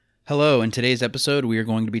Hello, in today's episode, we are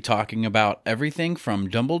going to be talking about everything from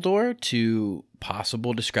Dumbledore to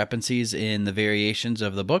possible discrepancies in the variations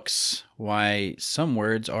of the books, why some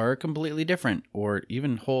words are completely different, or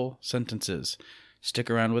even whole sentences. Stick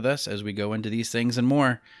around with us as we go into these things and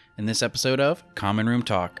more in this episode of Common Room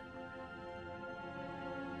Talk.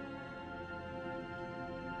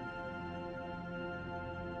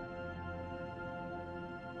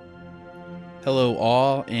 Hello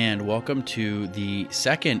all, and welcome to the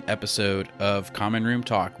second episode of Common Room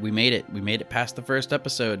Talk. We made it. We made it past the first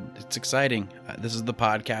episode. It's exciting. This is the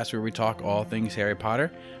podcast where we talk all things Harry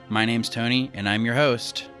Potter. My name's Tony, and I'm your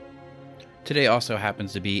host. Today also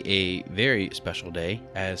happens to be a very special day,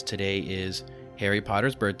 as today is Harry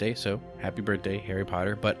Potter's birthday, so happy birthday, Harry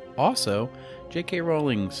Potter, but also J.K.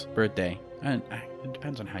 Rowling's birthday. And it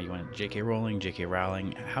depends on how you want it. J.K. Rowling, J.K.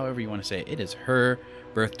 Rowling, however you want to say it. It is her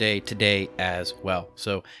birthday today as well.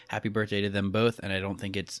 So happy birthday to them both. And I don't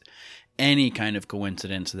think it's any kind of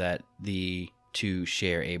coincidence that the two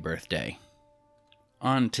share a birthday.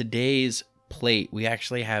 On today's plate, we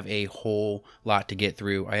actually have a whole lot to get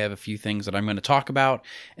through. I have a few things that I'm going to talk about,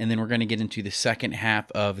 and then we're going to get into the second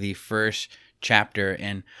half of the first chapter,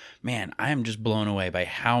 and man, I am just blown away by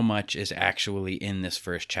how much is actually in this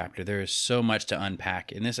first chapter. There is so much to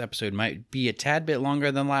unpack, and this episode might be a tad bit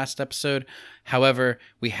longer than last episode. However,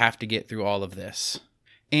 we have to get through all of this.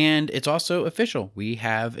 And it's also official. We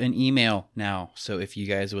have an email now. So if you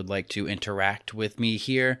guys would like to interact with me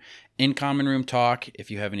here in Common Room Talk,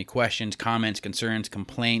 if you have any questions, comments, concerns,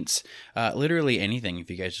 complaints, literally anything,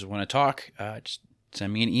 if you guys just want to talk, just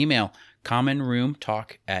send me an email,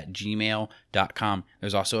 commonroomtalk@gmail.com.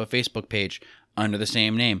 There's also a Facebook page under the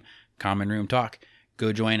same name, Common Room Talk.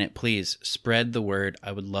 Go join it, please. Spread the word.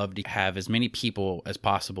 I would love to have as many people as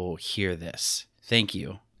possible hear this. Thank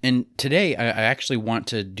you. And today, I actually want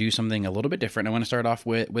to do something a little bit different. I want to start off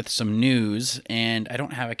with some news, and I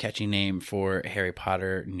don't have a catchy name for Harry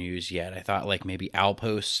Potter news yet. I thought like maybe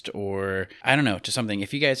Owlpost or, I don't know, just something.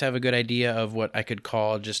 If you guys have a good idea of what I could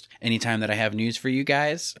call just anytime that I have news for you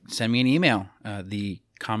guys, send me an email, the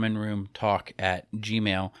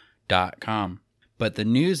commonroomtalk@gmail.com. But the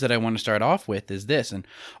news that I want to start off with is this. On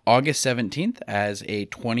August 17th, as a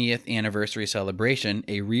 20th anniversary celebration,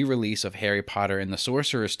 a re-release of Harry Potter and the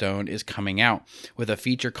Sorcerer's Stone is coming out with a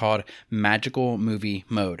feature called Magical Movie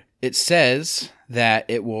Mode. It says that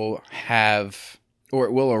it will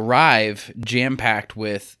arrive jam-packed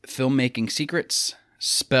with filmmaking secrets,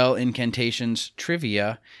 spell incantations,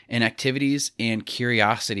 trivia, and activities and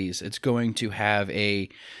curiosities. It's going to have a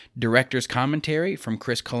director's commentary from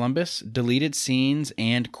Chris Columbus, deleted scenes,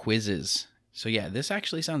 and quizzes. So yeah, this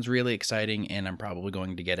actually sounds really exciting, and I'm probably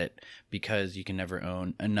going to get it because you can never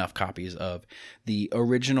own enough copies of the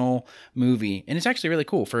original movie. And it's actually really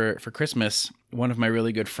cool. For Christmas, one of my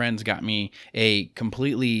really good friends got me a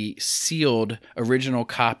completely sealed original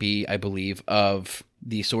copy, I believe, of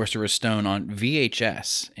the Sorcerer's Stone on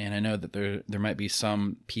VHS. And I know that there might be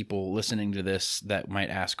some people listening to this that might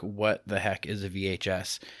ask, what the heck is a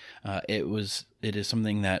VHS? It is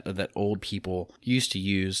something that old people used to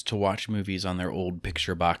use to watch movies on their old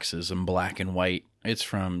picture boxes in black and white. It's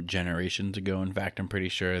from generations ago. In fact, I'm pretty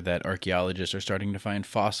sure that archaeologists are starting to find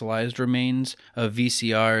fossilized remains of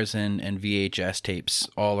VCRs and VHS tapes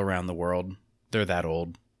all around the world. They're that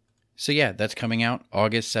old. So yeah, that's coming out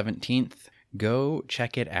August 17th. Go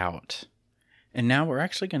check it out. And now we're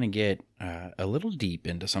actually going to get a little deep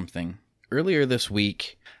into something. Earlier this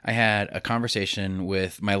week, I had a conversation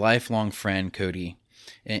with my lifelong friend, Cody,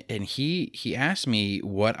 and he asked me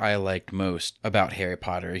what I liked most about Harry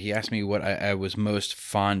Potter. He asked me what I was most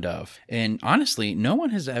fond of. And honestly, no one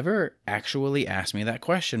has ever actually asked me that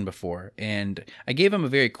question before. And I gave him a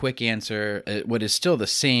very quick answer, what is still the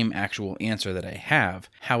same actual answer that I have.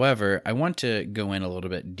 However, I want to go in a little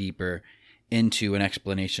bit deeper into an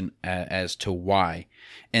explanation as to why.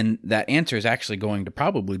 And that answer is actually going to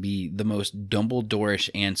probably be the most Dumbledore-ish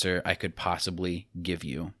answer I could possibly give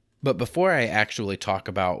you. But before I actually talk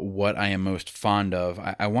about what I am most fond of,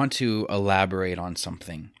 I want to elaborate on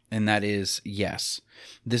something. And that is, yes,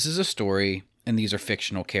 this is a story and these are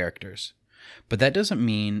fictional characters. But that doesn't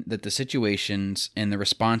mean that the situations and the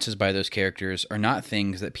responses by those characters are not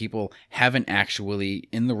things that people haven't actually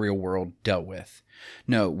in the real world dealt with.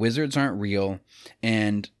 No, wizards aren't real,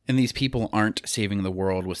 and these people aren't saving the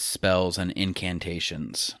world with spells and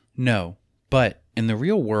incantations. No, but in the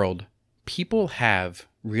real world, people have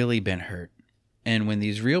really been hurt. And when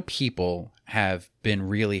these real people have been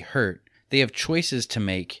really hurt, they have choices to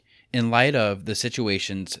make in light of the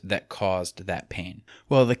situations that caused that pain.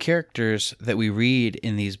 Well, the characters that we read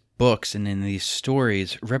in these books and in these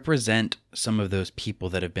stories represent some of those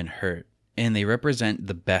people that have been hurt. And they represent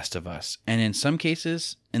the best of us. And in some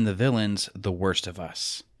cases, in the villains, the worst of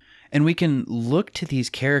us. And we can look to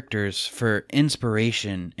these characters for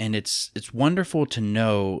inspiration, and it's wonderful to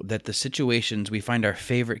know that the situations we find our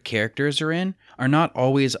favorite characters are in are not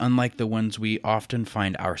always unlike the ones we often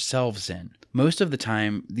find ourselves in. Most of the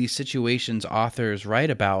time, these situations authors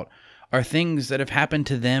write about are things that have happened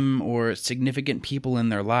to them or significant people in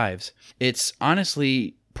their lives. It's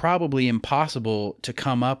honestly probably impossible to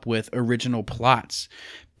come up with original plots.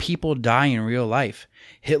 People die in real life.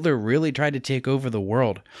 Hitler really tried to take over the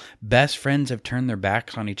world. Best friends have turned their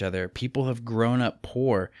backs on each other. People have grown up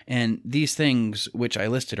poor. And these things, which I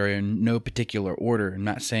listed, are in no particular order. I'm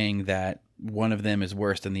not saying that one of them is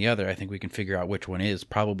worse than the other. I think we can figure out which one is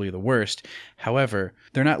probably the worst. However,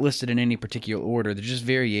 they're not listed in any particular order. They're just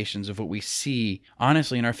variations of what we see,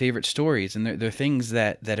 honestly, in our favorite stories. And they're things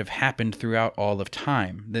that have happened throughout all of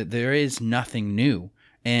time. That there is nothing new.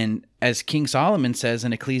 And as King Solomon says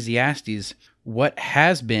in Ecclesiastes, what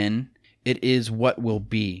has been, it is what will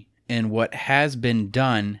be. And what has been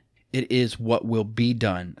done, it is what will be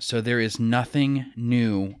done. So there is nothing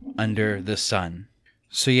new under the sun.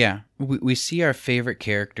 So yeah, we see our favorite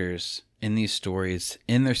characters in these stories,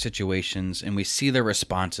 in their situations, and we see their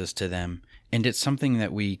responses to them. And it's something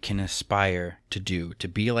that we can aspire to do, to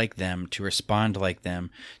be like them, to respond like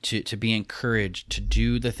them, to be encouraged to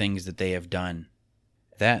do the things that they have done.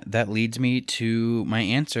 That leads me to my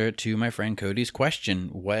answer to my friend Cody's question.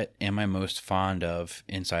 What am I most fond of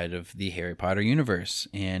inside of the Harry Potter universe?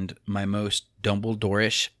 And my most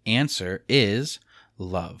Dumbledore-ish answer is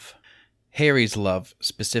love. Harry's love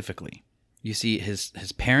specifically. You see, his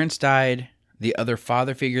parents died. The other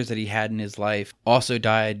father figures that he had in his life also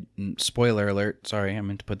died. Spoiler alert. Sorry, I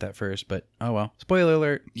meant to put that first, but oh well. Spoiler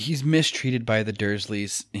alert. He's mistreated by the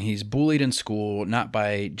Dursleys. He's bullied in school, not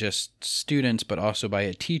by just students, but also by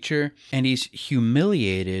a teacher. And he's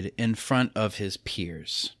humiliated in front of his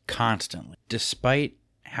peers constantly. Despite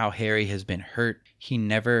how Harry has been hurt, he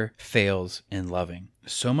never fails in loving.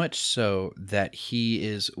 So much so that he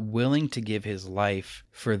is willing to give his life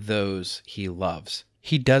for those he loves.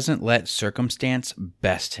 He doesn't let circumstance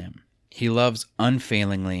best him. He loves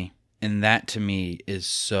unfailingly, and that to me is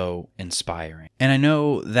so inspiring. And I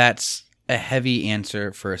know that's a heavy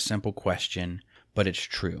answer for a simple question, but it's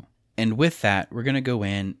true. And with that, we're going to go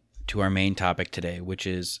in to our main topic today, which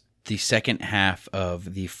is the second half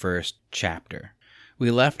of the first chapter. We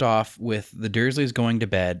left off with the Dursleys going to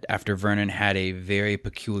bed after Vernon had a very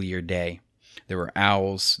peculiar day. There were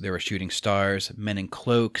owls, there were shooting stars, men in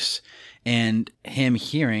cloaks, and him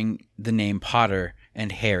hearing the name Potter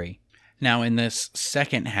and Harry. Now, in this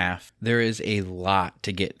second half, there is a lot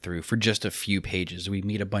to get through for just a few pages. We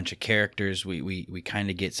meet a bunch of characters. We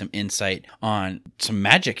kind of get some insight on some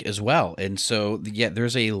magic as well. And so, yeah,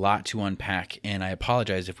 there's a lot to unpack, and I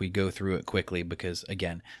apologize if we go through it quickly because,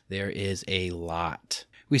 again, there is a lot.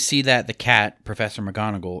 We see that the cat, Professor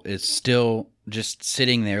McGonagall, is still just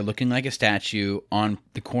sitting there looking like a statue on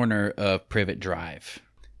the corner of Privet Drive.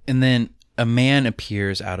 And then a man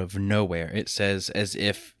appears out of nowhere. It says as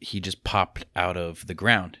if he just popped out of the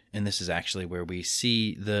ground. And this is actually where we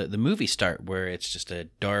see the movie start, where it's just a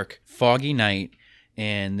dark, foggy night,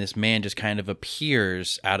 and this man just kind of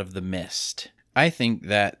appears out of the mist. I think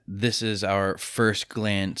that this is our first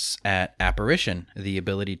glance at apparition, the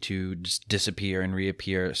ability to just disappear and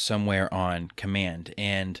reappear somewhere on command.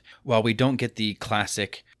 And while we don't get the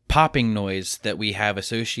classic popping noise that we have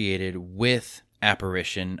associated with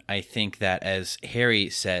apparition, I think that, as Harry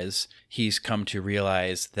says, he's come to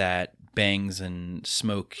realize that bangs and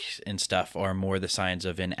smoke and stuff are more the signs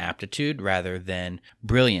of inaptitude rather than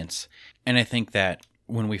brilliance. And I think that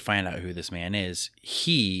when we find out who this man is,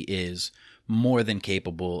 he is more than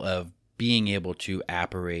capable of being able to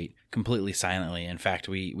apparate completely silently. In fact,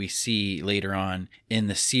 we see later on in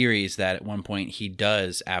the series that at one point he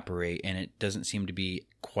does apparate, and it doesn't seem to be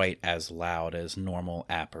quite as loud as normal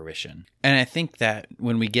apparition. And I think that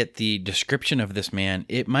when we get the description of this man,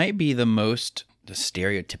 it might be the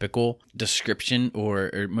stereotypical description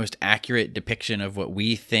or most accurate depiction of what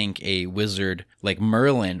we think a wizard like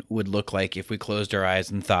Merlin would look like if we closed our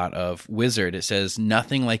eyes and thought of wizard. It says,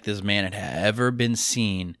 nothing like this man had ever been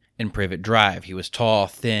seen in Privet Drive. He was tall,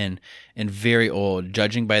 thin, and very old,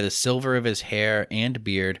 judging by the silver of his hair and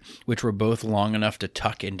beard, which were both long enough to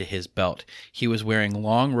tuck into his belt. He was wearing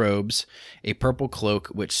long robes, a purple cloak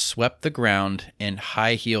which swept the ground, and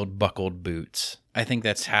high-heeled buckled boots. I think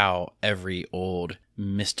that's how every old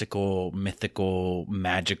mystical, mythical,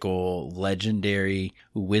 magical, legendary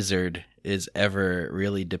wizard is ever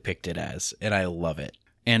really depicted as, and I love it.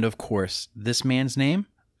 And of course, this man's name,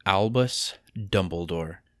 Albus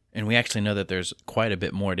Dumbledore. And we actually know that there's quite a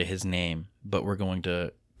bit more to his name, but we're going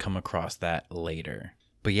to come across that later.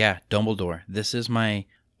 But yeah, Dumbledore. This is my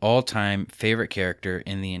all-time favorite character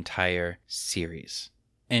in the entire series.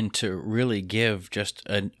 And to really give just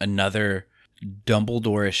another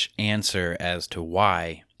Dumbledore-ish answer as to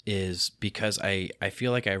why is because I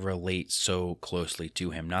feel like I relate so closely to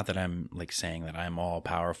him. Not that I'm like saying that I'm all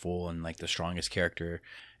powerful and like the strongest character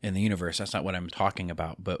in the universe. That's not what I'm talking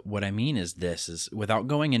about. But what I mean is this, is without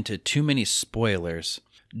going into too many spoilers,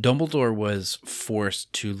 Dumbledore was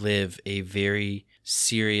forced to live a very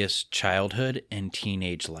serious childhood and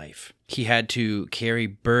teenage life. He had to carry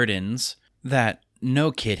burdens that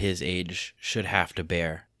no kid his age should have to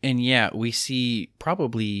bear. And yeah, we see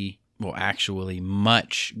probably, well, actually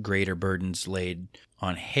much greater burdens laid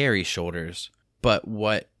on Harry's shoulders. But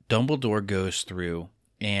what Dumbledore goes through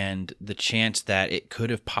and the chance that it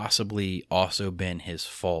could have possibly also been his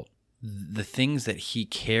fault, the things that he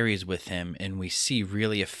carries with him and we see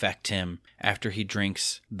really affect him after he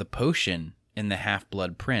drinks the potion in the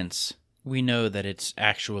Half-Blood Prince, we know that it's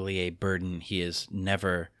actually a burden he has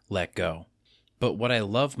never let go. But what I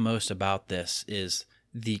love most about this is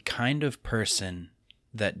the kind of person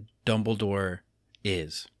that Dumbledore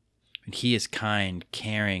is. He is kind,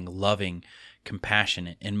 caring, loving,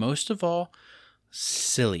 compassionate, and most of all,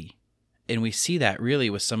 silly. And we see that really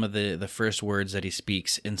with some of the first words that he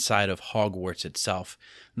speaks inside of Hogwarts itself,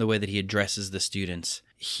 the way that he addresses the students.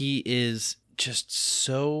 He is just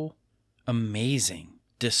so amazing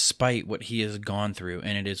despite what he has gone through.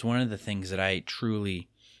 And it is one of the things that I truly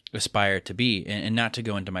aspire to be. And not to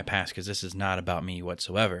go into my past, because this is not about me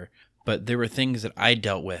whatsoever. But there were things that I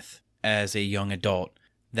dealt with as a young adult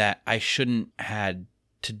that I shouldn't had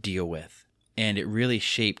to deal with. And it really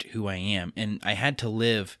shaped who I am. And I had to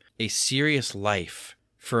live a serious life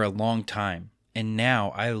for a long time. And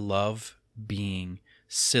now I love being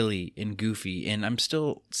silly and goofy. And I'm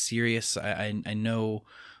still serious. I know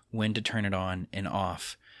when to turn it on and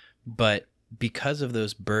off. But because of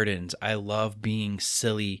those burdens, I love being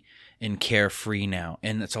silly and carefree now.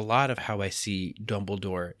 And it's a lot of how I see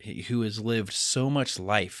Dumbledore, who has lived so much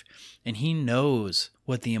life. And he knows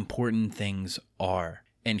what the important things are.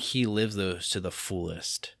 And he lives those to the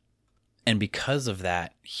fullest. And because of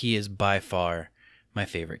that, he is by far my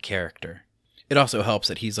favorite character. It also helps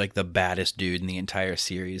that he's like the baddest dude in the entire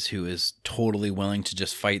series, who is totally willing to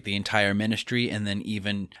just fight the entire ministry and then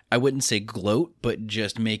even, I wouldn't say gloat, but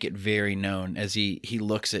just make it very known as he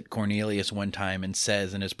looks at Cornelius one time and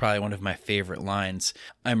says, and it's probably one of my favorite lines,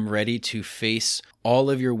 "I'm ready to face all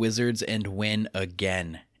of your wizards and win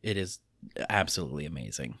again." It is absolutely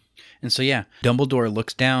amazing. And so yeah, Dumbledore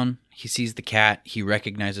looks down, he sees the cat, he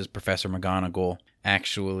recognizes Professor McGonagall,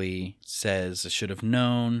 actually says, "I should have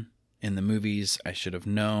known. In the movies, I should have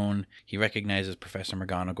known." He recognizes Professor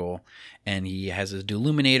McGonagall, and he has his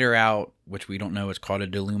Deluminator out, which we don't know it's called a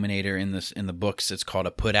Deluminator in the books. It's called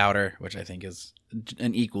a Put-Outer, which I think is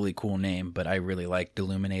an equally cool name, but I really like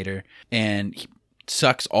Deluminator. And he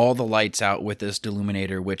sucks all the lights out with this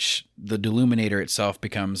Deluminator, which the Deluminator itself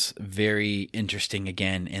becomes very interesting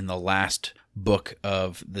again in the last book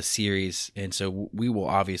of the series, and so we will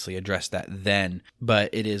obviously address that then, but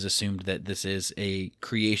it is assumed that this is a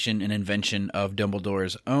creation and invention of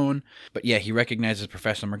Dumbledore's own. But yeah, he recognizes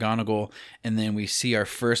Professor McGonagall, and then we see our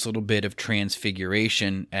first little bit of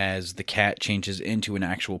transfiguration as the cat changes into an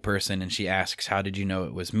actual person, and she asks, "How did you know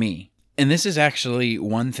it was me?" And this is actually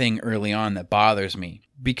one thing early on that bothers me,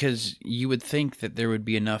 because you would think that there would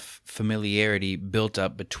be enough familiarity built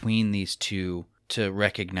up between these two to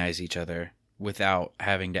recognize each other without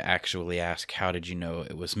having to actually ask, "How did you know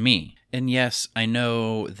it was me?" And yes, I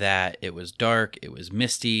know that it was dark, it was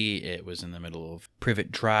misty, it was in the middle of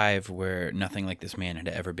Privet Drive where nothing like this man had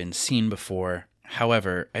ever been seen before.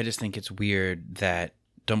 However, I just think it's weird that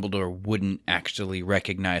Dumbledore wouldn't actually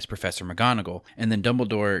recognize Professor McGonagall. And then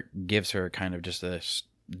Dumbledore gives her kind of just a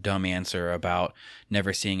dumb answer about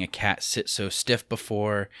never seeing a cat sit so stiff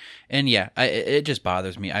before. And yeah, it just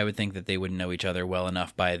bothers me. I would think that they would know each other well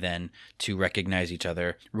enough by then to recognize each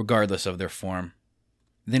other, regardless of their form.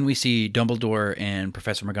 Then we see Dumbledore and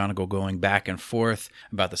Professor McGonagall going back and forth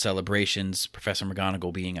about the celebrations, Professor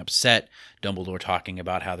McGonagall being upset, Dumbledore talking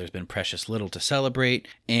about how there's been precious little to celebrate,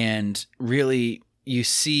 and really you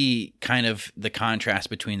see kind of the contrast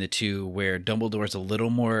between the two, where Dumbledore's a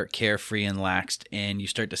little more carefree and laxed, and you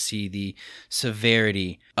start to see the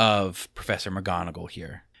severity of Professor McGonagall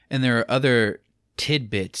here. And there are other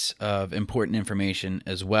tidbits of important information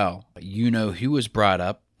as well. You know who was brought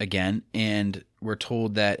up again, and we're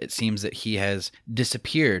told that it seems that he has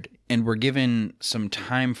disappeared And we're given some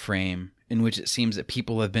time frame in which it seems that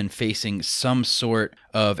people have been facing some sort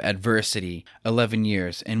of adversity, 11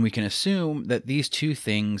 years. And we can assume that these two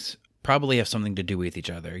things probably have something to do with each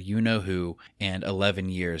other. You-know-who and 11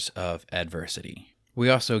 years of adversity. We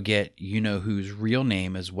also get you-know-who's real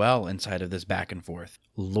name as well inside of this back and forth.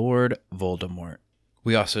 Lord Voldemort.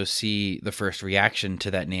 We also see the first reaction to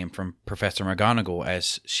that name from Professor McGonagall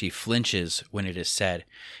as she flinches when it is said.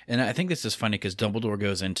 And I think this is funny because Dumbledore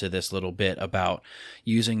goes into this little bit about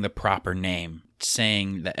using the proper name,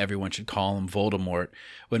 saying that everyone should call him Voldemort,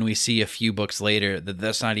 when we see a few books later that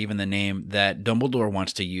that's not even the name that Dumbledore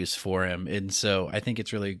wants to use for him. And so I think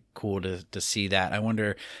it's really cool to see that. I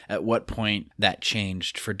wonder at what point that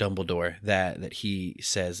changed for Dumbledore, that he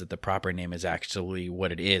says that the proper name is actually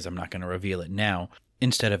what it is. I'm not going to reveal it now,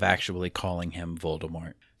 instead of actually calling him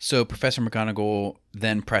Voldemort. So Professor McGonagall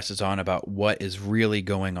then presses on about what is really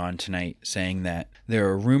going on tonight, saying that there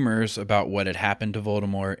are rumors about what had happened to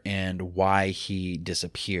Voldemort and why he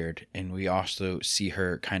disappeared. And we also see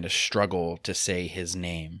her kind of struggle to say his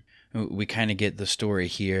name. We kind of get the story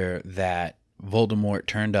here that Voldemort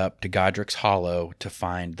turned up to Godric's Hollow to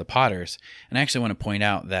find the Potters. And I actually want to point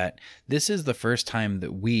out that this is the first time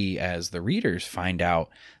that we, as the readers, find out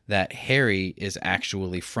that Harry is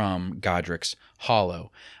actually from Godric's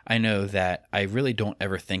Hollow. I know that I really don't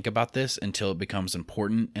ever think about this until it becomes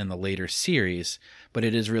important in the later series, but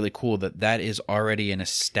it is really cool that that is already an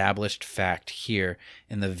established fact here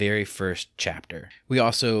in the very first chapter. We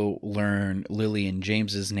also learn Lily and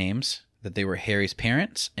James's names, that they were Harry's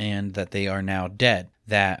parents, and that they are now dead.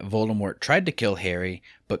 That Voldemort tried to kill Harry,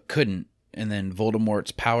 but couldn't. And then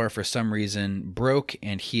Voldemort's power for some reason broke,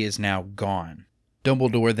 and he is now gone.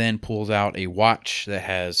 Dumbledore then pulls out a watch that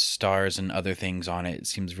has stars and other things on it. It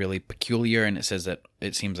seems really peculiar, and it says that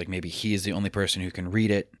it seems like maybe he is the only person who can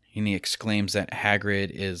read it. And he exclaims that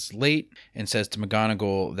Hagrid is late, and says to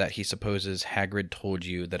McGonagall that he supposes Hagrid told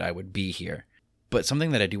you that I would be here. But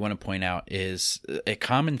something that I do want to point out is a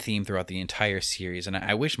common theme throughout the entire series, and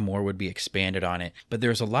I wish more would be expanded on it, but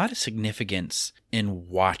there's a lot of significance in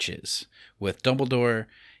watches, with Dumbledore,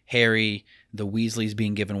 Harry, the Weasleys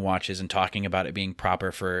being given watches and talking about it being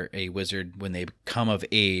proper for a wizard when they come of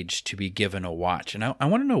age to be given a watch. And I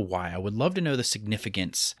want to know why. I would love to know the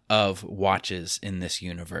significance of watches in this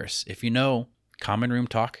universe. If you know,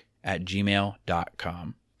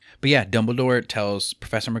 commonroomtalk@gmail.com. But yeah, Dumbledore tells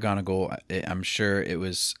Professor McGonagall, I'm sure it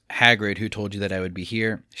was Hagrid who told you that I would be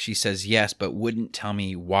here. She says yes, but wouldn't tell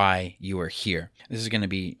me why you are here. This is going to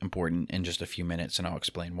be important in just a few minutes, and I'll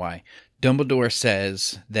explain why. Dumbledore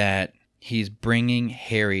says that he's bringing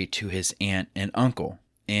Harry to his aunt and uncle,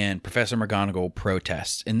 and Professor McGonagall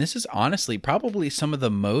protests. And this is honestly probably some of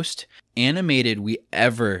the most animated we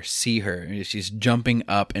ever see her. She's jumping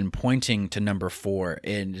up and pointing to number 4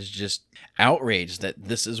 and is just outraged that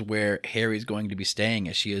this is where Harry's going to be staying,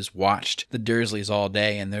 as she has watched the Dursleys all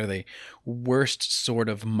day, and they're the worst sort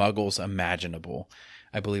of muggles imaginable.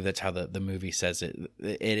 I believe that's how the movie says it.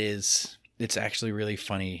 It's actually really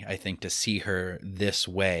funny, I think, to see her this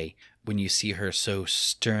way when you see her so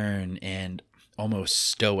stern and almost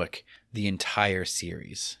stoic the entire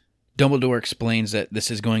series. Dumbledore explains that this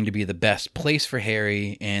is going to be the best place for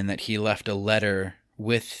Harry, and that he left a letter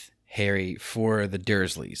with Harry for the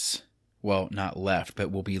Dursleys. Well, not left,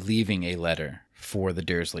 but will be leaving a letter for the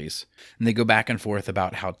Dursleys. And they go back and forth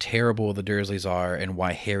about how terrible the Dursleys are and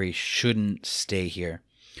why Harry shouldn't stay here.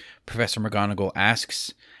 Professor McGonagall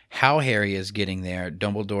asks how Harry is getting there.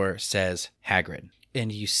 Dumbledore says Hagrid.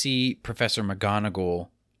 And you see Professor McGonagall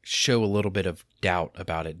show a little bit of doubt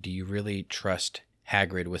about it. Do you really trust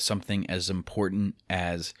Hagrid with something as important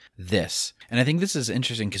as this? And I think this is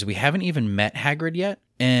interesting because we haven't even met Hagrid yet,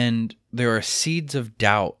 and there are seeds of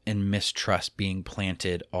doubt and mistrust being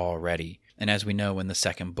planted already. And as we know in the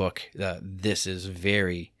second book, this is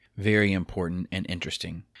very, very important and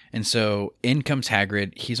interesting. And so in comes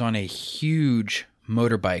Hagrid. He's on a huge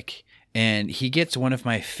motorbike, and he gets one of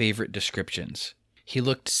my favorite descriptions. He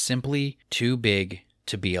looked simply too big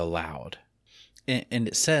to be allowed. And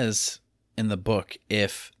it says in the book,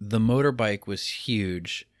 if the motorbike was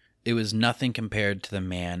huge, it was nothing compared to the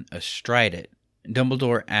man astride it.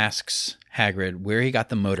 Dumbledore asks Hagrid where he got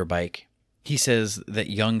the motorbike. He says that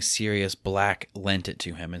young Sirius Black lent it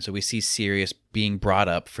to him, and so we see Sirius being brought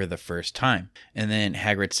up for the first time. And then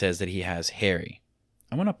Hagrid says that he has Harry.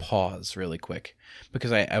 I want to pause really quick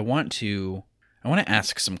because I want to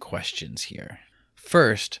ask some questions here.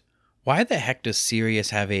 First, why the heck does Sirius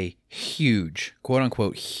have a huge,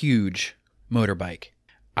 quote-unquote huge, motorbike?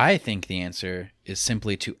 I think the answer is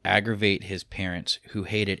simply to aggravate his parents, who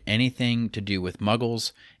hated anything to do with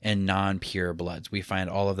muggles and non-pure bloods. We find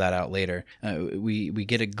all of that out later. We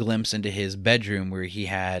get a glimpse into his bedroom where he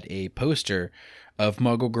had a poster of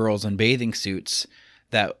muggle girls in bathing suits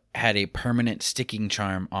that had a permanent sticking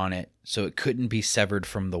charm on it, so it couldn't be severed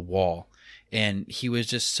from the wall. And he was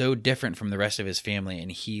just so different from the rest of his family,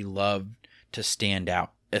 and he loved to stand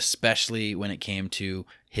out, especially when it came to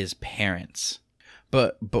his parents.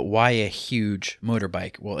 But why a huge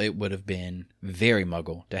motorbike? Well, it would have been very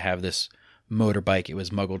muggle to have this motorbike. It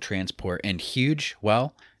was muggle transport. And huge,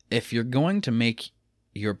 well, if you're going to make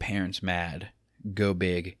your parents mad, go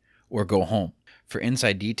big or go home. For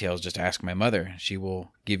inside details, just ask my mother. She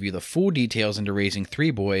will give you the full details into raising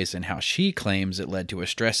 3 boys and how she claims it led to a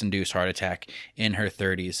stress-induced heart attack in her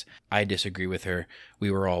 30s. I disagree with her. We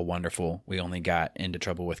were all wonderful. We only got into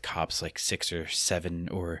trouble with cops like 6 or 7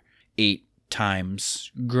 or 8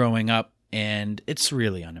 times growing up, and it's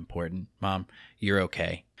really unimportant. Mom, you're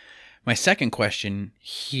okay. My second question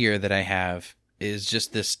here that I have is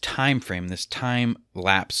just this time frame, this time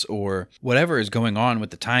lapse, or whatever is going on with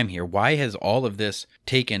the time here. Why has all of this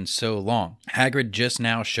taken so long? Hagrid just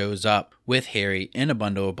now shows up with Harry in a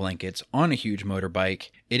bundle of blankets on a huge motorbike.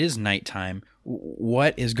 It is nighttime.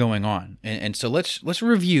 What is going on? And so let's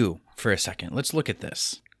review for a second. Let's look at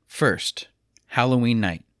this. First, Halloween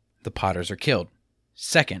night. The Potters are killed.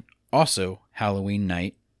 Second, also Halloween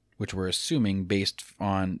night, which we're assuming based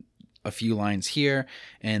on a few lines here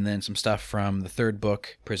and then some stuff from the 3rd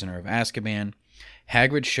book, Prisoner of Azkaban.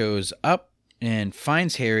 Hagrid shows up and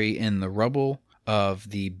finds Harry in the rubble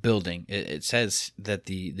of the building. It says that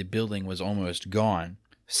the building was almost gone.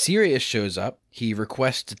 Sirius shows up. He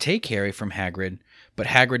requests to take Harry from Hagrid, but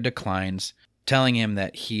Hagrid declines, telling him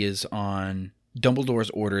that he is on Dumbledore's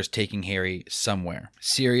orders taking Harry somewhere.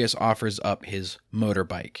 Sirius offers up his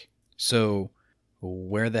motorbike. So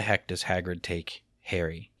where the heck does Hagrid take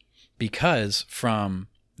Harry? Because from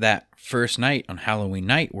that first night on Halloween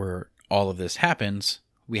night where all of this happens,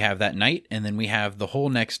 we have that night, and then we have the whole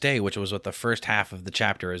next day, which was what the first half of the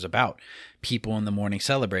chapter is about. People in the morning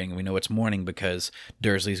celebrating. We know it's morning because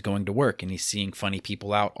Dursley's going to work and he's seeing funny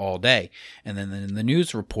people out all day. And then in the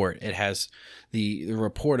news report, it has the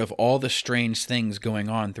report of all the strange things going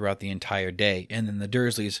on throughout the entire day. And then the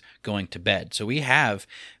Dursleys going to bed. So we have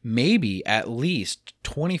maybe at least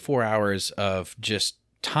 24 hours of just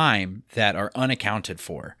time that are unaccounted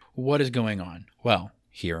for. What is going on? Well,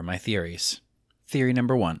 here are my theories. Theory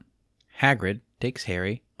number 1, Hagrid takes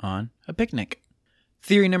Harry on a picnic.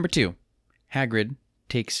 Theory number 2, Hagrid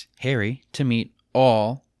takes Harry to meet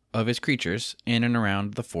all of his creatures in and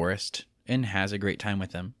around the forest and has a great time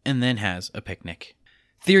with them, and then has a picnic.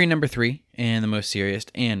 Theory number 3, and the most serious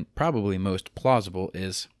and probably most plausible,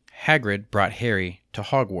 is Hagrid brought Harry to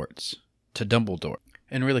Hogwarts, to Dumbledore.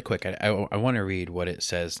 And really quick, I want to read what it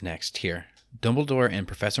says next here. Dumbledore and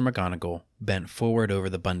Professor McGonagall bent forward over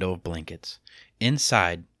the bundle of blankets.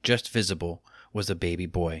 Inside, just visible, was a baby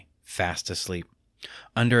boy, fast asleep.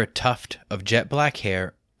 Under a tuft of jet black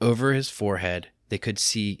hair over his forehead, they could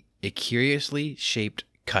see a curiously shaped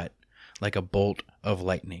cut, like a bolt of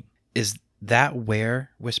lightning. "Is that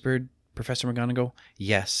where?" whispered Professor McGonagall.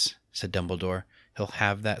 "Yes," said Dumbledore. "He'll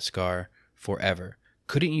have that scar forever."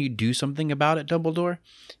 "Couldn't you do something about it, Dumbledore?"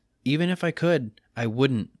 "Even if I could, I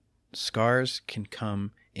wouldn't. Scars can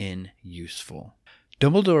come in useful."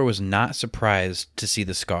 Dumbledore was not surprised to see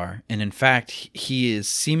the scar, and in fact, he is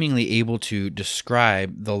seemingly able to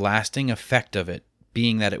describe the lasting effect of it,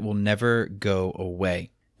 being that it will never go away,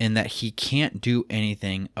 and that he can't do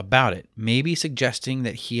anything about it, maybe suggesting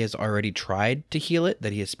that he has already tried to heal it,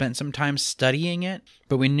 that he has spent some time studying it,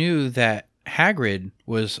 but we knew that Hagrid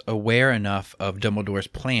was aware enough of Dumbledore's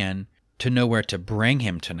plan to know where to bring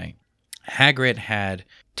him tonight. Hagrid had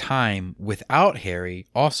time without Harry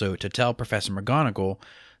also to tell Professor McGonagall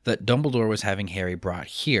that Dumbledore was having Harry brought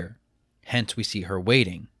here. Hence we see her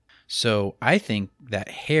waiting. So I think that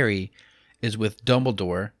Harry is with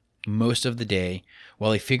Dumbledore most of the day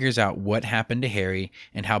while he figures out what happened to Harry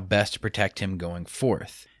and how best to protect him going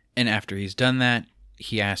forth. And after he's done that,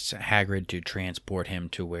 he asks Hagrid to transport him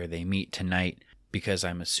to where they meet tonight, because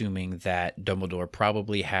I'm assuming that Dumbledore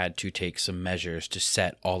probably had to take some measures to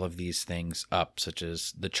set all of these things up, such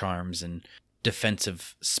as the charms and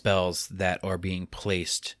defensive spells that are being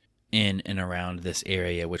placed in and around this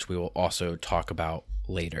area, which we will also talk about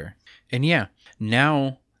later. And yeah,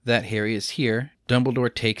 now that Harry is here,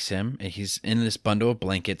 Dumbledore takes him, and he's in this bundle of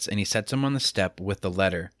blankets, and he sets him on the step with the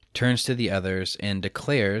letter, turns to the others, and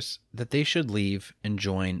declares that they should leave and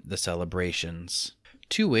join the celebrations.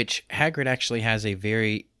 To which Hagrid actually has a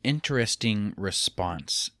very interesting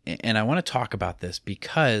response. And I want to talk about this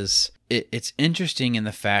because it's interesting in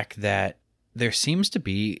the fact that there seems to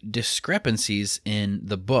be discrepancies in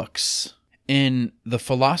the books. In The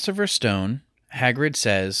Philosopher's Stone, Hagrid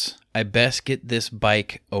says, "I best get this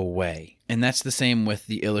bike away." And that's the same with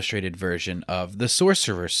the illustrated version of The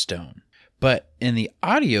Sorcerer's Stone. But in the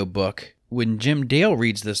audiobook, when Jim Dale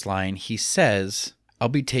reads this line, he says, "I'll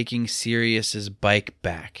be taking Sirius's bike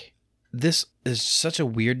back." This is such a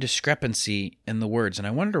weird discrepancy in the words, and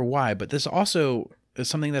I wonder why, but this also is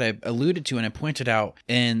something that I alluded to and I pointed out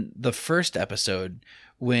in the first episode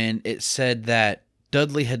when it said that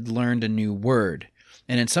Dudley had learned a new word.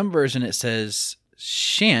 And in some version it says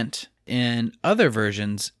shan't, in other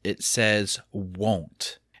versions it says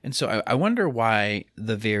won't. And so I wonder why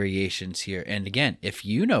the variations here. And again, if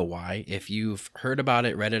you know why, if you've heard about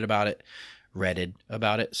it, read about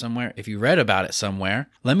it somewhere, if you read about it somewhere,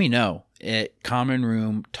 let me know at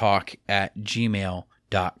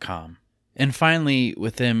commonroomtalk@gmail.com. And finally,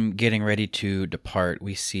 with them getting ready to depart,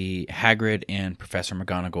 we see Hagrid and Professor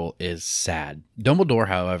McGonagall is sad. Dumbledore,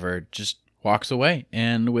 however, just walks away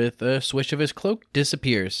and with a swish of his cloak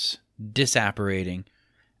disappears, disapparating,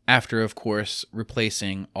 after, of course,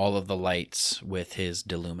 replacing all of the lights with his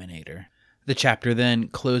deluminator. The chapter then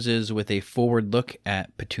closes with a forward look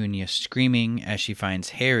at Petunia screaming as she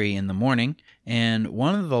finds Harry in the morning, and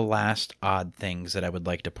one of the last odd things that I would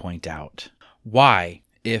like to point out. Why,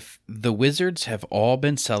 if the wizards have all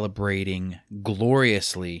been celebrating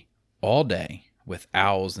gloriously all day with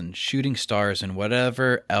owls and shooting stars and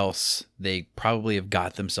whatever else they probably have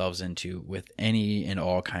got themselves into with any and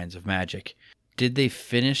all kinds of magic, did they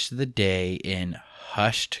finish the day in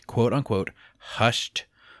hushed, quote-unquote, hushed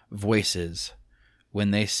voices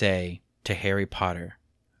when they say to Harry Potter,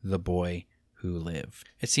 the boy who lived?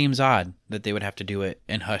 It seems odd that they would have to do it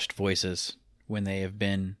in hushed voices when they have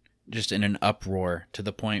been just in an uproar to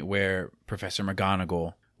the point where Professor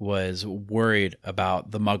McGonagall was worried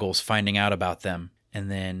about the Muggles finding out about them. And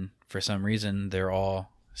then for some reason, they're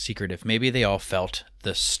all secretive. Maybe they all felt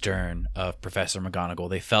the stern of Professor McGonagall.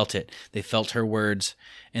 They felt it. They felt her words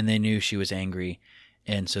and they knew she was angry.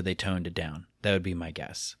 And so they toned it down. That would be my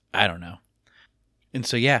guess. I don't know. And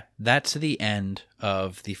so, yeah, that's the end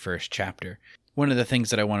of the first chapter. One of the things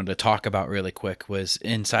that I wanted to talk about really quick was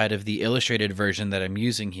inside of the illustrated version that I'm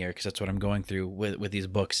using here, because that's what I'm going through with these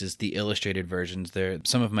books, is the illustrated versions. They're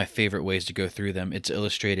some of my favorite ways to go through them. It's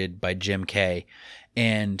illustrated by Jim Kay.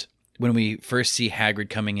 And when we first see Hagrid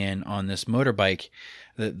coming in on this motorbike,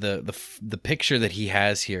 the picture that he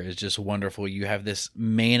has here is just wonderful. You have this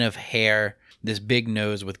mane of hair, this big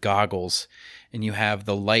nose with goggles, and you have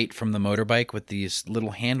the light from the motorbike with these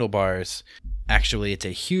little handlebars. Actually, it's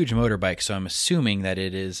a huge motorbike, so I'm assuming that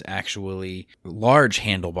it is actually large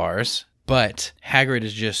handlebars. But Hagrid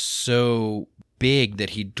is just so big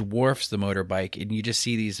that he dwarfs the motorbike, and you just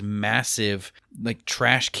see these massive, like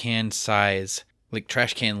trash can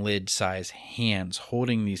lid size hands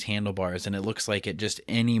holding these handlebars, and it looks like at just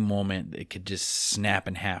any moment it could just snap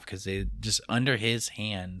in half because they just under his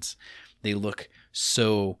hands they look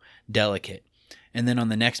so delicate. And then on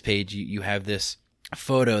the next page you have this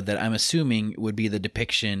photo that I'm assuming would be the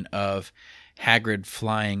depiction of Hagrid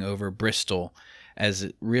flying over Bristol,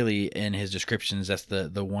 as really in his descriptions that's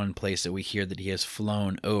the one place that we hear that he has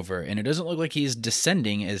flown over. And it doesn't look like he's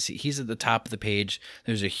descending, as he's at the top of the page.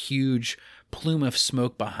 There's a huge plume of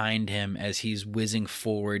smoke behind him as he's whizzing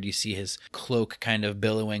forward. You see his cloak kind of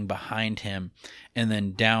billowing behind him. And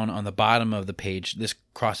then down on the bottom of the page, this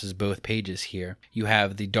crosses both pages here, you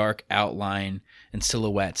have the dark outline and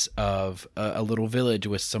silhouettes of a little village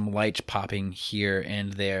with some lights popping here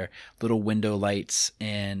and there, little window lights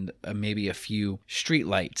and maybe a few street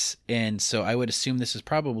lights. And so I would assume this is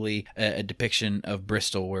probably a depiction of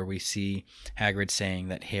Bristol, where we see Hagrid saying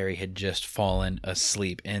that Harry had just fallen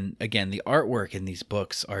asleep. And again, the artwork in these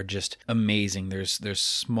books are just amazing. There's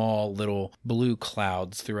small little blue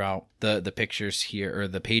clouds throughout the pictures here, or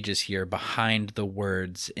the pages here, behind the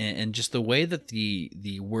words, and just the way that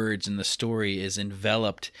the words and the story is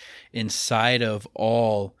enveloped inside of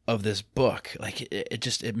all of this book. Like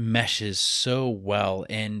it meshes so well.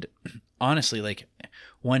 And honestly, like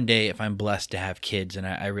one day, if I'm blessed to have kids, and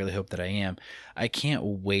I really hope that I am, I can't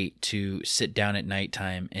wait to sit down at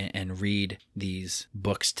nighttime and read these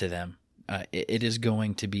books to them. It is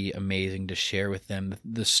going to be amazing to share with them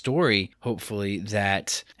the story, hopefully,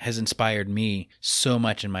 that has inspired me so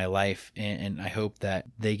much in my life. And I hope that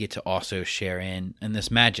they get to also share in this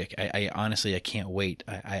magic. I honestly, I can't wait.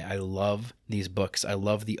 I love these books. I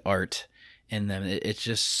love the art in them. It's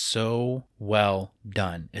just so well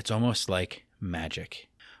done. It's almost like magic.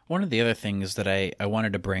 One of the other things that I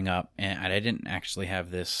wanted to bring up, and I didn't actually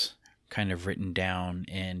have this kind of written down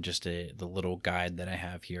in just the little guide that I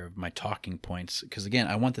have here of my talking points, because again,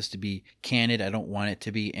 I want this to be candid. I don't want it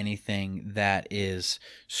to be anything that is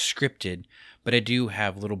scripted, but I do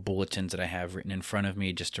have little bulletins that I have written in front of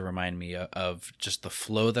me just to remind me of just the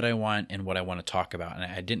flow that I want and what I want to talk about. And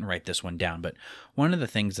I didn't write this one down, but one of the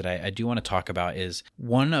things that I do want to talk about is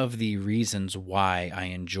one of the reasons why I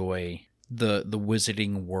enjoy the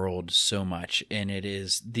wizarding world so much, and it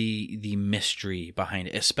is the mystery behind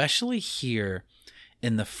it, especially here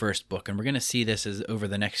in the first book. And we're going to see this as over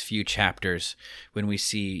the next few chapters when we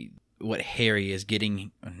see what Harry is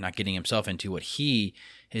not getting himself into, what he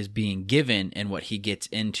is being given and what he gets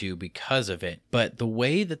into because of it. But the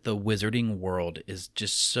way that the wizarding world is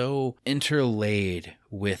just so interlaid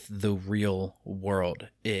with the real world,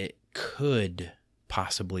 it could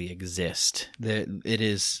possibly exist. That it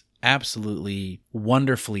is absolutely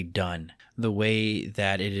wonderfully done. The way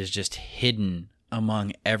that it is just hidden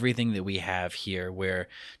among everything that we have here, where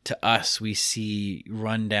to us we see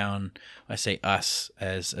run down, I say us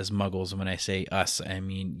as muggles, and when I say us I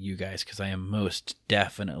mean you guys, because I am most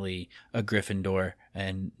definitely a Gryffindor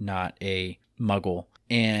and not a muggle.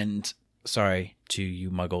 And sorry to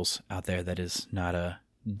you muggles out there, that is not a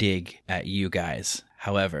dig at you guys.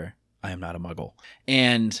 However, I am not a muggle.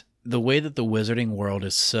 And the way that the wizarding world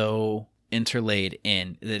is so interlaid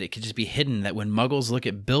in that it could just be hidden, that when muggles look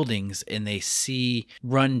at buildings and they see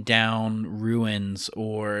run down ruins,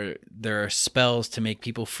 or there are spells to make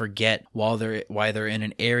people forget why they're in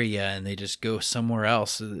an area and they just go somewhere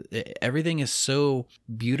else, everything is so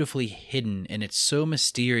beautifully hidden and it's so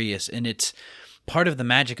mysterious. And it's part of the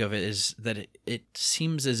magic of it is that it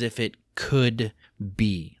seems as if it could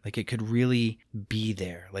be, like it could really be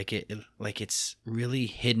there, like it's really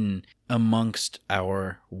hidden amongst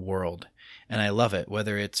our world. And I love it,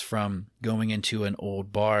 whether it's from going into an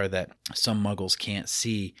old bar that some muggles can't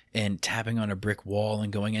see and tapping on a brick wall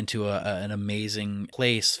and going into an amazing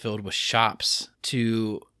place filled with shops,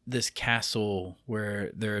 to this castle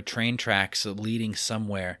where there are train tracks leading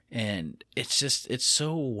somewhere. And it's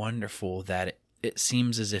so wonderful that it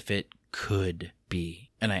seems as if it could be.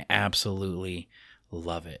 And I absolutely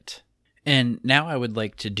love it. And now I would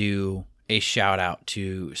like to do a shout out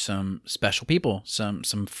to some special people, some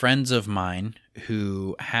friends of mine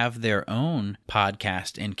who have their own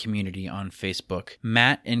podcast and community on Facebook.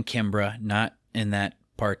 Matt and Kimbra, not in that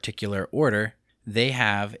particular order, they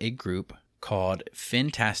have a group called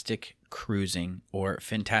Fantastic Cruising, or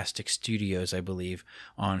Fantastic Studios, I believe,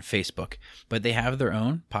 on Facebook. But they have their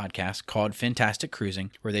own podcast called Fantastic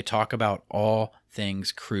Cruising, where they talk about all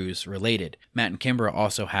things cruise related. Matt and Kimbra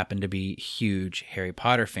also happen to be huge Harry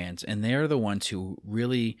Potter fans, and they're the ones who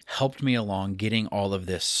really helped me along getting all of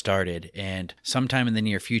this started. And sometime in the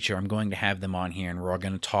near future, I'm going to have them on here and we're all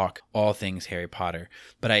going to talk all things Harry Potter.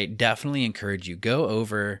 But I definitely encourage you, go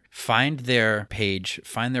over, find their page,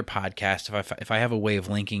 find their podcast. If I have a way of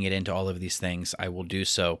linking it into all of these things, I will do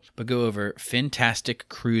so. But go over Fantastic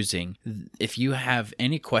Cruising. If you have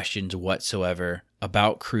any questions whatsoever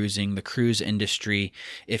about cruising, the cruise industry,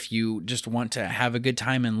 if you just want to have a good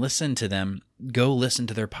time and listen to them, go listen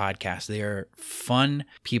to their podcast. They are fun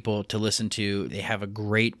people to listen to. They have a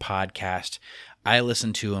great podcast. I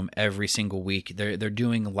listen to them every single week. They're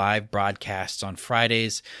doing live broadcasts on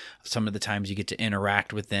Fridays. Some of the times you get to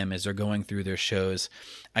interact with them as they're going through their shows.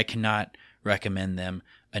 I cannot recommend them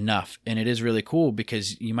enough. And it is really cool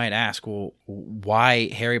because you might ask, well, why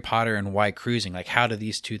Harry Potter and why cruising? Like, how do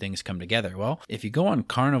these two things come together? Well, if you go on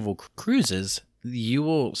Carnival Cruises, you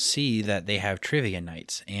will see that they have trivia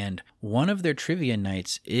nights. And one of their trivia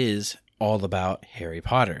nights is all about Harry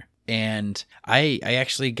Potter. And I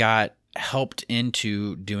actually got helped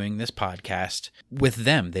into doing this podcast with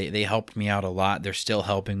them. They helped me out a lot. They're still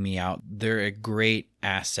helping me out. They're a great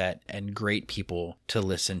asset and great people to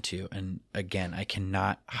listen to. And again, I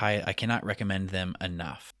cannot recommend them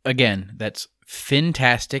enough. Again, that's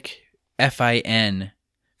Fantastic, F-I-N,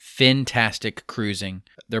 Fantastic Cruising.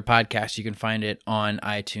 Their podcast, you can find it on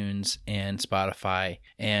iTunes and Spotify,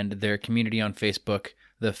 and their community on Facebook,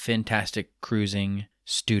 the Fantastic Cruising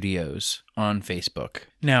Studios on Facebook.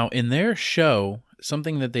 Now, in their show,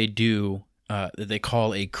 something that they do that they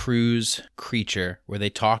call a cruise creature, where they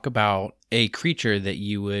talk about a creature that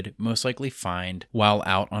you would most likely find while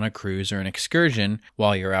out on a cruise or an excursion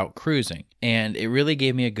while you're out cruising. And it really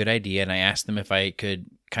gave me a good idea, and I asked them if I could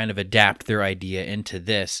kind of adapt their idea into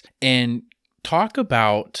this and talk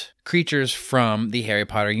about creatures from the Harry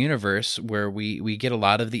Potter universe, where we get a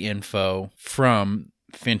lot of the info from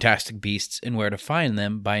Fantastic Beasts and Where to Find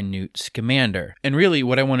Them by Newt Scamander. And really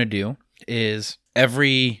what I want to do is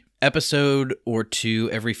every episode or two,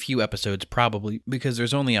 every few episodes probably, because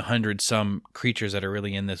there's only 100 some creatures that are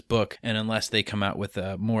really in this book, and unless they come out with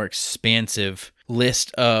a more expansive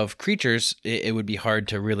list of creatures, it would be hard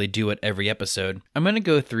to really do it every episode. I'm going to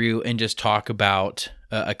go through and just talk about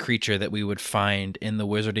a creature that we would find in the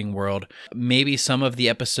wizarding world. Maybe some of the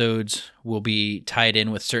episodes will be tied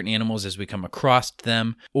in with certain animals as we come across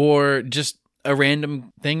them, or just a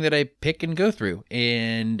random thing that I pick and go through.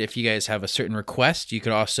 And if you guys have a certain request, you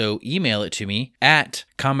could also email it to me at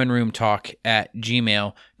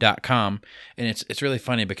commonroomtalk@gmail.com. And it's really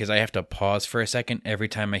funny because I have to pause for a second every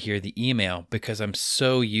time I hear the email, because I'm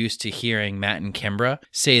so used to hearing Matt and Kimbra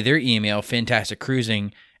say their email,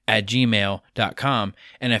 fantasticcruising@gmail.com.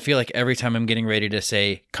 And I feel like every time I'm getting ready to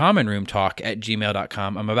say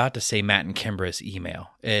commonroomtalk@gmail.com, I'm about to say Matt and Kimbra's email.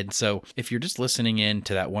 And so if you're just listening in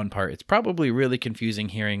to that one part, it's probably really confusing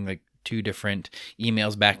hearing like two different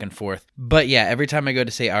emails back and forth. But yeah, every time I go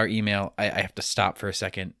to say our email, I have to stop for a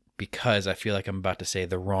second because I feel like I'm about to say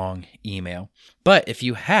the wrong email. But if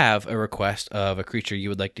you have a request of a creature you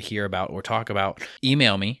would like to hear about or talk about,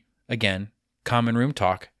 email me, again,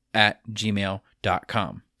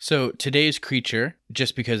 commonroomtalk@gmail.com. So today's creature,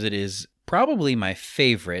 just because it is probably my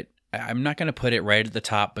favorite, I'm not going to put it right at the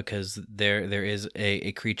top because there is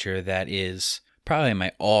a creature that is probably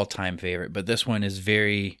my all-time favorite, but this one is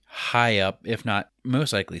very high up, if not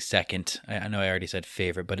most likely second. I know I already said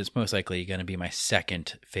favorite, but it's most likely going to be my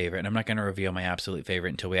second favorite. And I'm not going to reveal my absolute favorite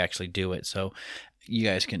until we actually do it. So you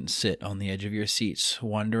guys can sit on the edge of your seats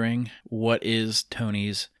wondering what is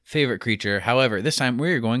Tony's favorite creature. However, this time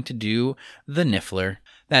we're going to do the Niffler.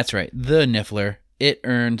 That's right, the Niffler. It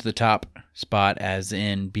earned the top spot as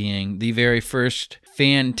in being the very first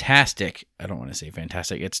fantastic, I don't want to say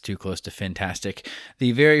fantastic, it's too close to fantastic,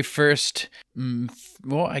 the very first,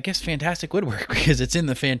 I guess fantastic would work because it's in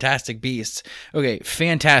the Fantastic Beasts. Okay,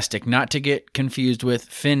 fantastic, not to get confused with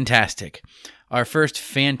fantastic. Our first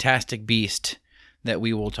fantastic beast that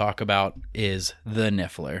we will talk about is the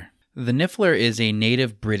Niffler. The Niffler is a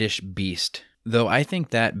native British beast, though I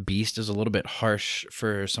think that beast is a little bit harsh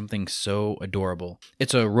for something so adorable.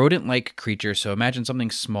 It's a rodent-like creature, so imagine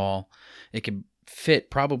something small. It could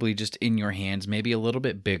fit probably just in your hands, maybe a little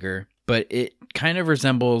bit bigger, but it kind of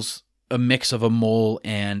resembles a mix of a mole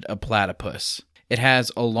and a platypus. It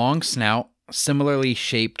has a long snout, similarly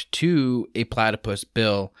shaped to a platypus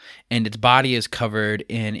bill, and its body is covered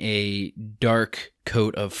in a dark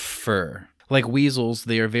coat of fur. Like weasels,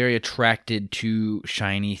 they are very attracted to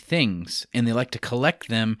shiny things, and they like to collect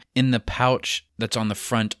them in the pouch that's on the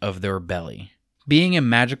front of their belly. Being a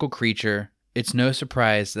magical creature, it's no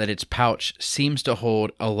surprise that its pouch seems to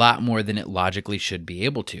hold a lot more than it logically should be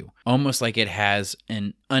able to, almost like it has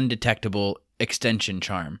an undetectable extension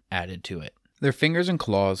charm added to it. Their fingers and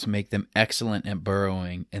claws make them excellent at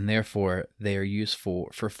burrowing, and therefore they are useful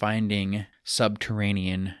for finding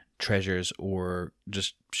subterranean treasures or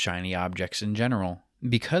just shiny objects in general.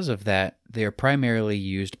 Because of that, they are primarily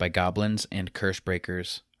used by goblins and curse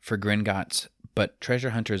breakers for Gringotts, but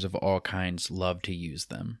treasure hunters of all kinds love to use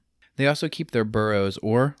them. They also keep their burrows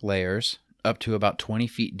or lairs up to about 20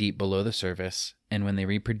 feet deep below the surface, and when they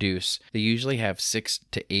reproduce, they usually have 6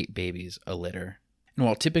 to 8 babies a litter. And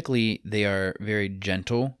while typically they are very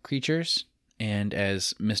gentle creatures, and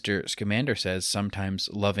as Mr. Scamander says,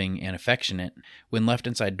 sometimes loving and affectionate, when left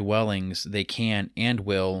inside dwellings, they can and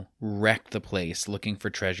will wreck the place looking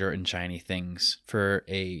for treasure and shiny things. For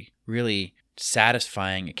a really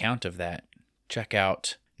satisfying account of that, check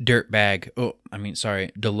out Dolores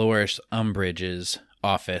Umbridge's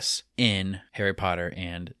office in Harry Potter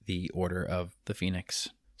and the Order of the Phoenix.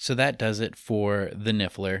 So that does it for the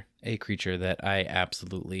Niffler, a creature that I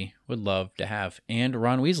absolutely would love to have, and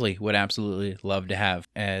Ron Weasley would absolutely love to have,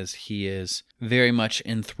 as he is very much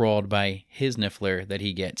enthralled by his Niffler that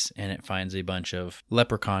he gets, and it finds a bunch of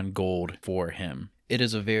leprechaun gold for him. It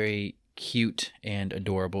is a very cute and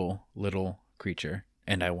adorable little creature,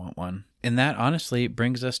 and I want one. And that honestly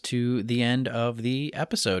brings us to the end of the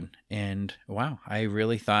episode. And wow, I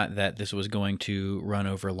really thought that this was going to run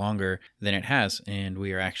over longer than it has. And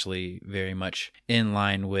we are actually very much in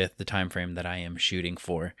line with the time frame that I am shooting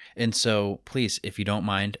for. And so please, if you don't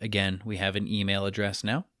mind, again, we have an email address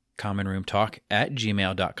now,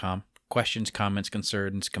 commonroomtalk@gmail.com. Questions, comments,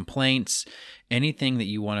 concerns, complaints, anything that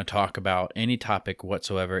you want to talk about, any topic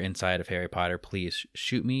whatsoever inside of Harry Potter, please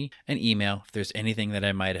shoot me an email. If there's anything that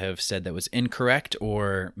I might have said that was incorrect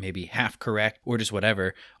or maybe half correct or just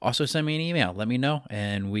whatever, also send me an email. Let me know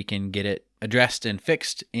and we can get it addressed and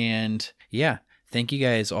fixed. And yeah, thank you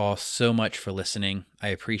guys all so much for listening. I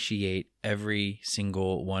appreciate every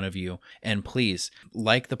single one of you. And please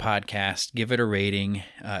like the podcast, give it a rating,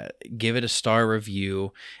 give it a star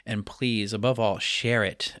review, and please, above all, share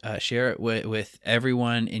it. Share it with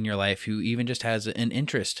everyone in your life who even just has an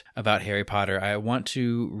interest about Harry Potter. I want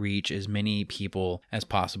to reach as many people as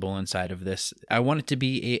possible inside of this. I want it to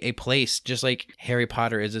be a place, just like Harry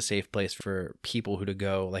Potter is a safe place for people who to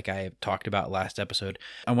go, like I talked about last episode.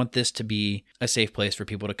 I want this to be a safe place for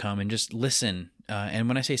people to come and just listen. And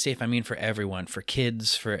when I say safe, I mean for everyone, for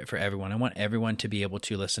kids, for everyone. I want everyone to be able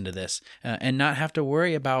to listen to this and not have to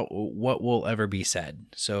worry about what will ever be said.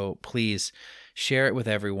 So please share it with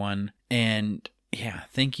everyone. And yeah,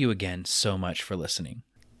 thank you again so much for listening.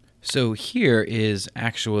 So here is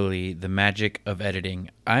actually the magic of editing.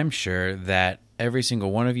 I'm sure that every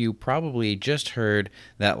single one of you probably just heard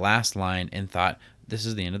that last line and thought, this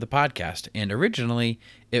is the end of the podcast. And originally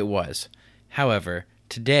it was. However,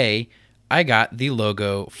 today I got the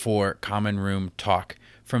logo for Common Room Talk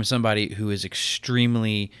from somebody who is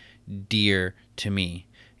extremely dear to me,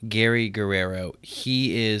 Gary Guerrero.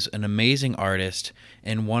 He is an amazing artist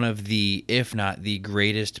and one of the, if not the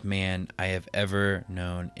greatest man I have ever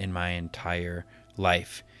known in my entire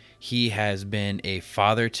life. He has been a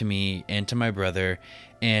father to me and to my brother,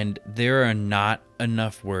 and there are not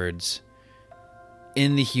enough words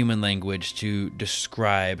in the human language to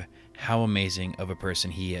describe how amazing of a person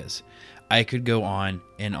he is. I could go on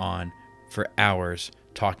and on for hours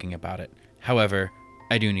talking about it. However,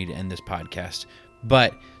 I do need to end this podcast.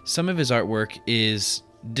 But some of his artwork is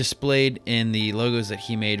displayed in the logos that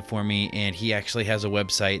he made for me, and he actually has a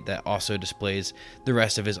website that also displays the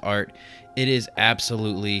rest of his art. It is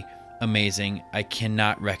absolutely amazing. I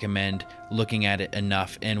cannot recommend looking at it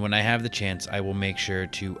enough. And when I have the chance, I will make sure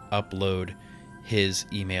to upload his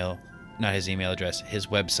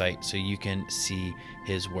website, so you can see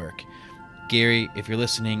his work. Gary, if you're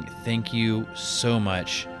listening, thank you so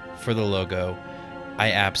much for the logo.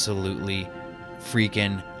 I absolutely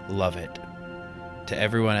freaking love it. To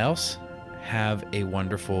everyone else, have a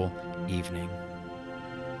wonderful evening.